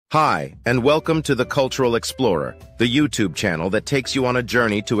Hi, and welcome to the Cultural Explorer, the YouTube channel that takes you on a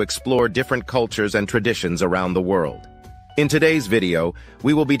journey to explore different cultures and traditions around the world. In today's video,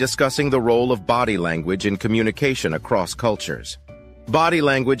 we will be discussing the role of body language in communication across cultures. Body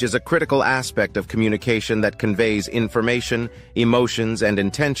language is a critical aspect of communication that conveys information, emotions, and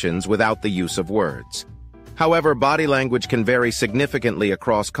intentions without the use of words. However, body language can vary significantly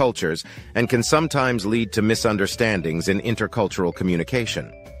across cultures and can sometimes lead to misunderstandings in intercultural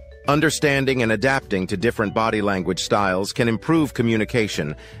communication. Understanding and adapting to different body language styles can improve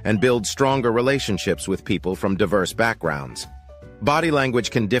communication and build stronger relationships with people from diverse backgrounds. Body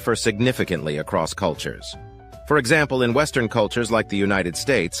language can differ significantly across cultures. For example, in Western cultures like the United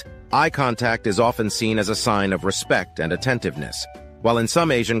States, eye contact is often seen as a sign of respect and attentiveness, while in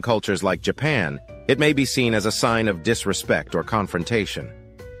some Asian cultures like Japan, it may be seen as a sign of disrespect or confrontation.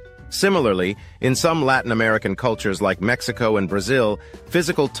 Similarly, in some Latin American cultures like Mexico and Brazil,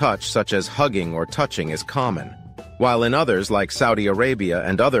 physical touch such as hugging or touching is common, while in others like Saudi Arabia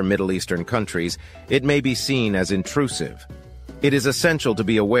and other Middle Eastern countries, it may be seen as intrusive. It is essential to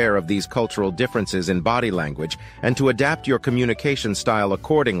be aware of these cultural differences in body language and to adapt your communication style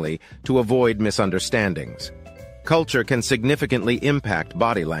accordingly to avoid misunderstandings. Culture can significantly impact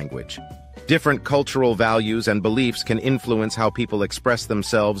body language. Different cultural values and beliefs can influence how people express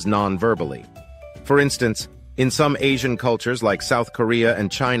themselves non-verbally. For instance, in some Asian cultures like South Korea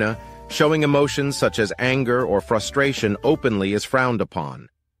and China, showing emotions such as anger or frustration openly is frowned upon,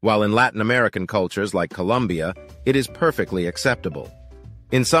 while in Latin American cultures like Colombia, it is perfectly acceptable.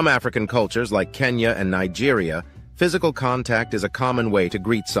 In some African cultures like Kenya and Nigeria, physical contact is a common way to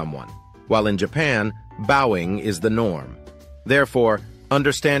greet someone, while in Japan, bowing is the norm. Therefore,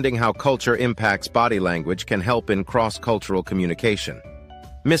 understanding how culture impacts body language can help in cross-cultural communication.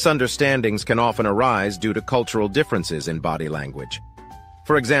 Misunderstandings can often arise due to cultural differences in body language.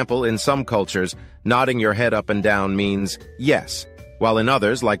 For example, in some cultures, nodding your head up and down means yes, while in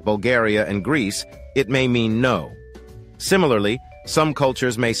others, like Bulgaria and Greece, it may mean no. Similarly, some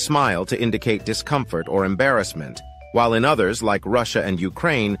cultures may smile to indicate discomfort or embarrassment, while in others, like Russia and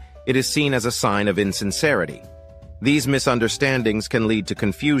Ukraine, it is seen as a sign of insincerity. These misunderstandings can lead to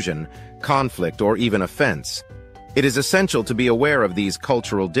confusion, conflict, or even offense. It is essential to be aware of these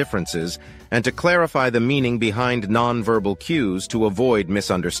cultural differences and to clarify the meaning behind nonverbal cues to avoid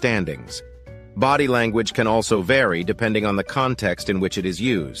misunderstandings. Body language can also vary depending on the context in which it is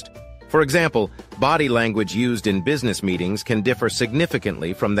used. For example, body language used in business meetings can differ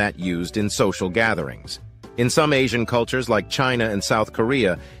significantly from that used in social gatherings. In some Asian cultures like China and South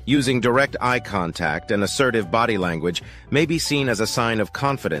Korea, using direct eye contact and assertive body language may be seen as a sign of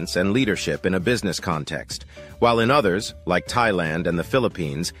confidence and leadership in a business context, while in others, like Thailand and the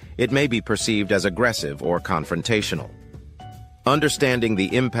Philippines, it may be perceived as aggressive or confrontational. Understanding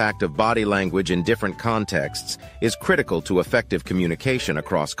the impact of body language in different contexts is critical to effective communication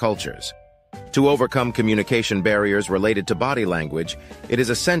across cultures. To overcome communication barriers related to body language, it is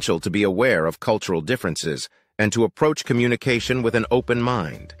essential to be aware of cultural differences and to approach communication with an open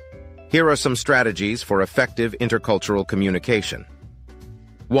mind. Here are some strategies for effective intercultural communication.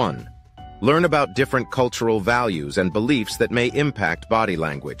 1. Learn about different cultural values and beliefs that may impact body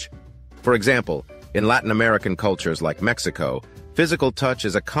language. For example, in Latin American cultures like Mexico, physical touch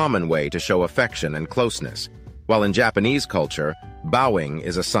is a common way to show affection and closeness, while in Japanese culture, bowing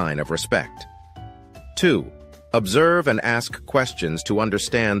is a sign of respect. 2. Observe and ask questions to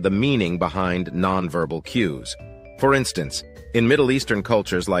understand the meaning behind nonverbal cues. For instance, in Middle Eastern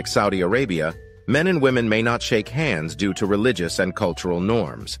cultures like Saudi Arabia, men and women may not shake hands due to religious and cultural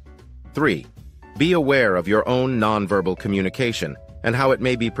norms. 3. Be aware of your own nonverbal communication and how it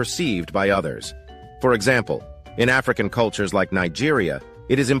may be perceived by others. For example, in African cultures like Nigeria,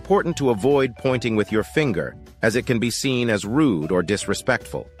 it is important to avoid pointing with your finger, as it can be seen as rude or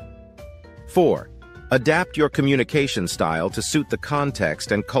disrespectful. 4. Adapt your communication style to suit the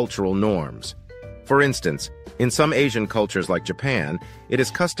context and cultural norms. For instance, in some Asian cultures like Japan, it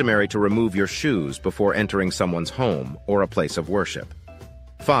is customary to remove your shoes before entering someone's home or a place of worship.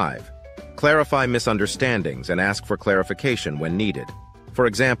 5. Clarify misunderstandings and ask for clarification when needed. For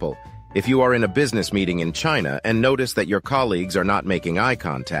example, if you are in a business meeting in China and notice that your colleagues are not making eye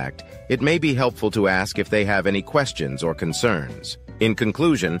contact, it may be helpful to ask if they have any questions or concerns. In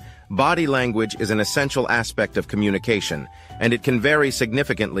conclusion, body language is an essential aspect of communication, and it can vary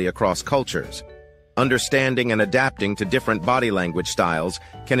significantly across cultures. Understanding and adapting to different body language styles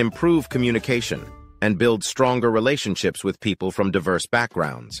can improve communication and build stronger relationships with people from diverse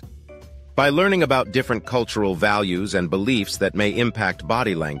backgrounds. By learning about different cultural values and beliefs that may impact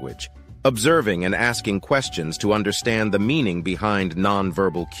body language, observing and asking questions to understand the meaning behind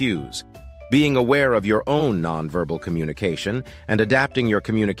nonverbal cues, being aware of your own nonverbal communication, and adapting your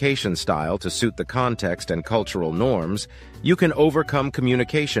communication style to suit the context and cultural norms, you can overcome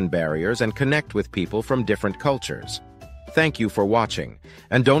communication barriers and connect with people from different cultures. Thank you for watching,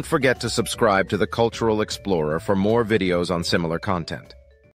 and don't forget to subscribe to the Cultural Explorer for more videos on similar content.